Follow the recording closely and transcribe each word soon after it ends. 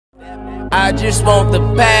I just want the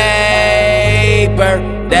paper,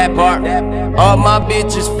 that part. All my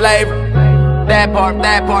bitches flavor, that part,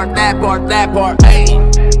 that part, that part, that part. Ayy.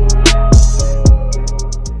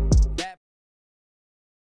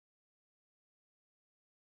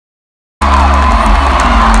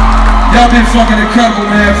 Y'all been fucking incredible,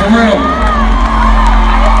 man, for real.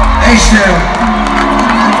 H-Town.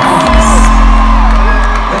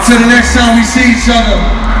 Until the next time we see each other.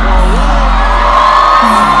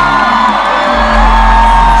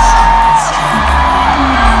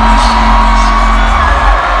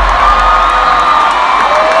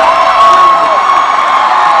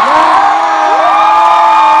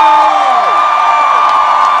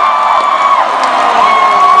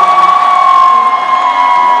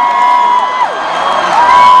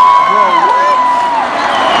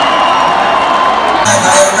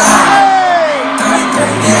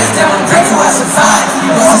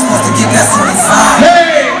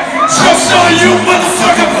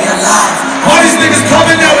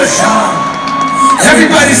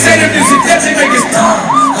 Everybody say the music that they make is dumb.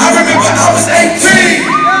 I remember I was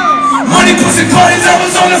 18. Money, pussy, parties, I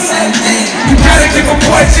was on the same thing. You gotta give a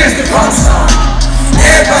boy a chance to grow some.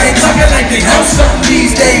 Everybody talking like they know something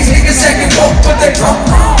these days. Niggas acting woke, but they broke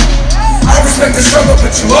wrong. I respect the struggle,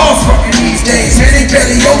 but you all fucking these days. And they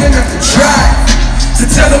barely old enough to try to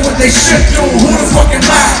tell them what they should do. Who the fuck am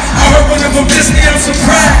I? I heard one of them diss me, I'm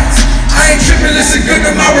surprised. I ain't tripping, listen good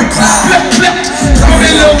to my reply. Come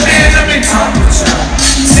in, little man, I'm in time with you.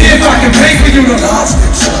 See if I can pay for you to large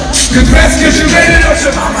picture. Congrats, cause you made it out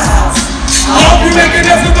your mama house. I hope you make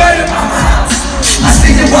enough to buy your mama house. I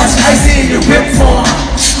see you watch icy in your whip form.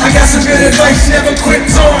 I got some good advice, never quit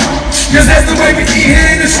torn. Cause that's the way we eat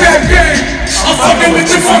here in the strap game. I'm fucking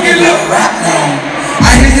with your fucking little rap name.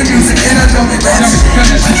 I hear your music and I know that that's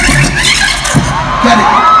got it.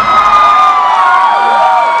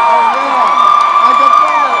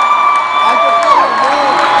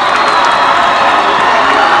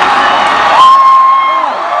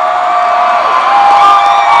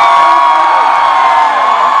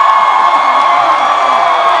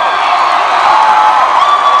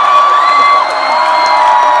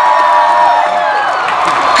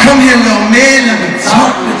 Come here, little man, let me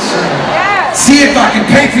talk with you. See if I can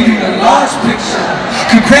pay for you the large picture.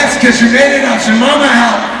 Congrats, cause you made it out your mama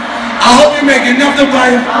house. I hope you make enough to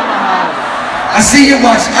buy your mama house. I see you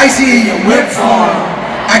watch icy in your whip form.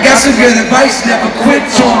 I got some good advice, never quit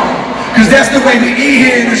torn. Cause that's the way we eat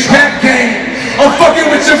here in this rap game. I'm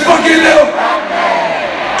fucking with your fucking little.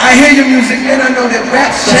 I hear your music and I know that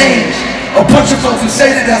raps change. A bunch of folks who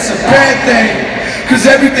say that that's a bad thing. Cause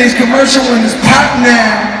everything's commercial and it's pop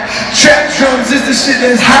now. Trap drums is the shit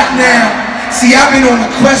that's hot now. See, I've been on a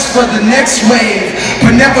quest for the next wave.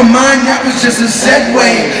 But never mind, that was just a segue.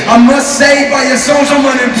 I must say, by your songs I'm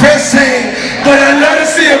unimpressed, hey. But I love to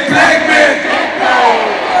see a black man.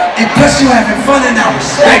 And plus you having fun and I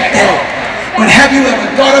respect that. But have you ever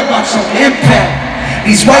thought about your impact?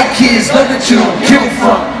 These white kids love that you don't give a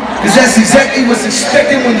fuck. Cause that's exactly what's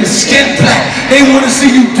expected when your skin black. They wanna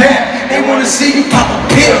see you dab. They wanna see you pop a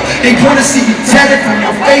pill. They wanna see you tatted from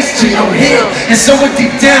your face to your heel. And so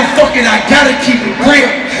deep down, fuck it, I gotta keep it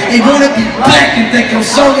real. They wanna be black and think your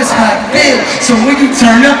song is how I feel. So when you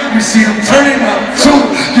turn up, you see them turning up too.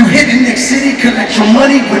 You hit the next city, collect your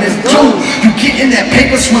money when it's due. You getting that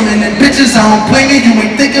paper, swimming in bitches, I don't blame you. You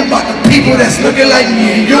ain't thinking about the people that's looking like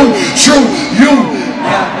me and you. True, you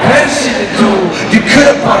got better shit to do. You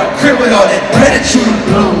could've bought a crib with all that bread that you done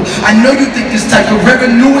blew. I know you think this type of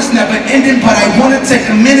revenue is never ending, but I wanna take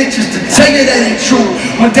a minute just to tell you that ain't true.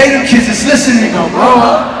 One day them kids is listening, gon' grow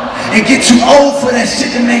up and get too old for that shit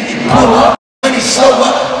to make you blow up. Money slow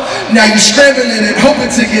up. Now you scrambling and hoping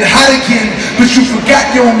to get hot again, but you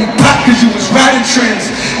forgot you only pop cause you was riding trends.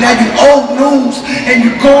 Now you old news and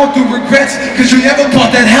you going through regrets cause you never bought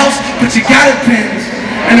that house, but you got a Benz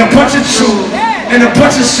and a bunch of shoes. And a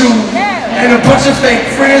bunch of shoes, and a bunch of fake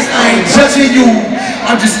friends. I ain't judging you,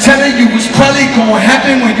 I'm just telling you what's probably gonna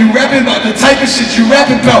happen when you rapping about the type of shit you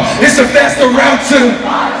rapping about. It's a faster route to the.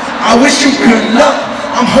 I wish you good luck.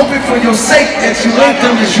 I'm hoping for your sake that you ain't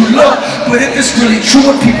dumb as you look. But if it's really true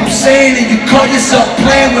what people saying and you call yourself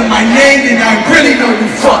playing with my name, then I really know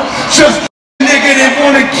you fuck. Just nigga that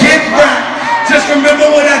wanna get right. Just remember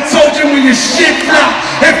what I told you when your shit flop.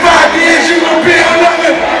 In 5 years you gon' be all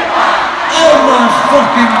over. Oh my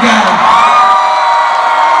fucking God.